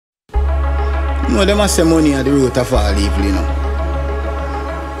No, them a say money at the root of all evil, you know.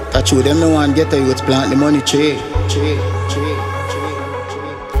 That's true, them no one get a youth plant the money tree.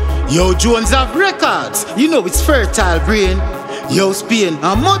 Yo, Jones have records. You know it's fertile brain. Yo, Spain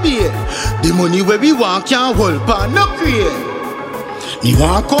and Mobile. The money where we want can't hold pan no crane. Me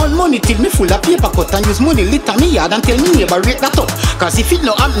want count money till me full of paper cut and use money litter me yard and tell me neighbor rate that up. Cause if it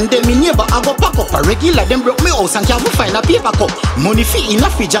no happen then me neighbor I go pack up. A regular them broke me house and can't find a paper cup. Money fit in a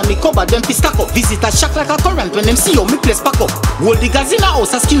fridge and me cover them fi stack up. Visitors shock like a current when them see how me place pack up. Hold the gas in a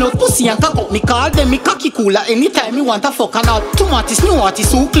house and skin out pussy and cock up. Me call them me cocky cooler anytime me want a fuck and all. Two artists, new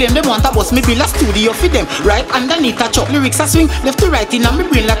artists who claim them want a bus. Me build a studio for them right underneath a chop. Lyrics a swing left to right in a me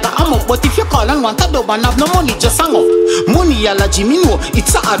brain like a hammock. But if you call and want a dub and have no money just hang up. Moneyology me know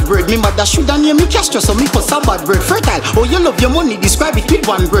it's a hard word. Me mother shoulda name me cash just so me cause a bad word. Fertile, oh you love your money, describe it with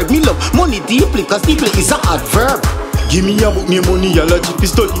one word. Me love money deeply cause deeply is a adverb. Give me a book, me Moneyology fi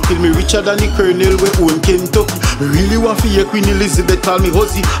study till me richer than the colonel we own Kentucky. Me really want fi hear Queen Elizabeth call me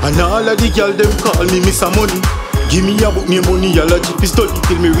Huzzy, and all of the girl them call me Mr. Money. Give me a book, me Moneyology fi study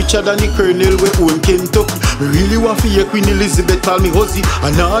till me richer than the colonel we own Kentucky. Me really want fi hear Queen Elizabeth call me Huzzy,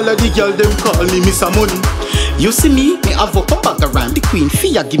 and all of the girl them call me Mr. Money. You see me have a bag around the queen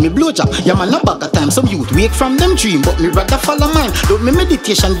fear give me blowjob. Yeah man a bag of time some youth wake from them dream, but me rather follow mine. Don't me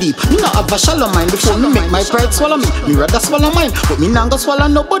meditation deep. Me not have a shallow mind before me make my pride swallow me. Me rather swallow mine, but me not go swallow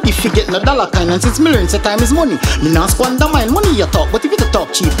nobody. Forget no dollar kind, and since me learn say time is money, me not squander mine. Money you talk, but if you talk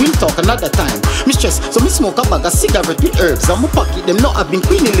cheap, we'll talk another time. Me stress, so me smoke a bag of cigarette with herbs. On my pocket them not have been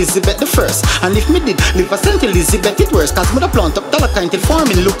Queen Elizabeth the first. And if me did live a Saint Elizabeth it worse, cause me da plant up dollar kind till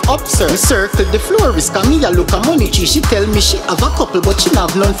farming look up sir. Me circle the florist, cause me a look a money tree. She tell me she have a couple but she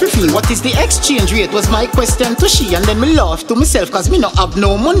have none for free. What is the exchange rate was my question to she, and then me laugh to myself cause me not have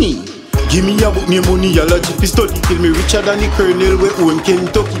no money. Give me a book, me Moneyology fi study till me richer than the colonel we own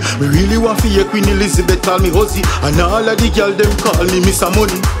Kentucky. Me really want fi hear Queen Elizabeth call me Huzzy, and all of the girl them call me Mr.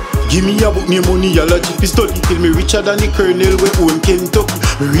 Money. Give me a book, me Moneyology fi study till me richer than the colonel we own Kentucky.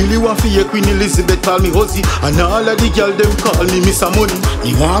 Me really want fi hear Queen Elizabeth call me Huzzy, and all of the girl them call me Mr. Money.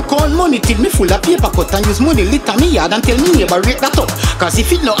 Me want count money till me full of paper cut and use money litter me yard and tell me neighbor rate that up. Cause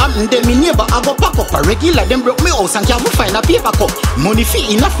if it no happen then me neighbor I go pack up. A regular them broke me house and can't find a paper cup. Money fit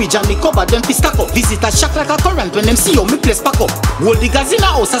in a fridge and me cover them fi stack up. Visitors shock like a current when them see how me place pack up. Hold the gas in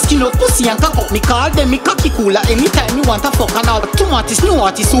a house and skin out pussy and cock up. Me call them me cocky cooler anytime me want a fuck and all. Two artists, new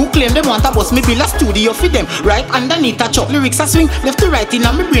artists who claim them want a bus. Me build a studio for them right underneath a chop. Lyrics a swing left to right in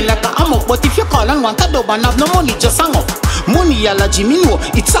a me brain like a hammock. But if you call and want a dub and have no money just hang up. Moneyology me know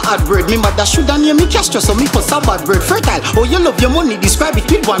it's a hard word. Me mother shoulda name me cash just so me cause a bad word. Fertile, oh you love your money, describe it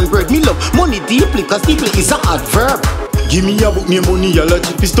with one word. Me love money deeply cause deeply is a adverb. Give me a book, me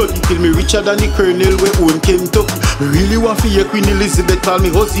Moneyology fi study till me richer than the colonel we own Kentucky. Me really want fi hear Queen Elizabeth call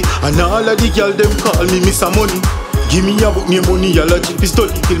me Huzzy, and all of the girl them call me Mr. Money. Give me a book, me Moneyology fi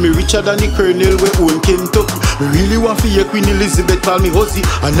study till me richer than the colonel we own Kentucky. Me really want fi hear Queen Elizabeth call me Huzzy,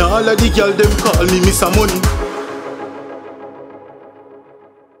 and all of the girl them call me Mr. Money.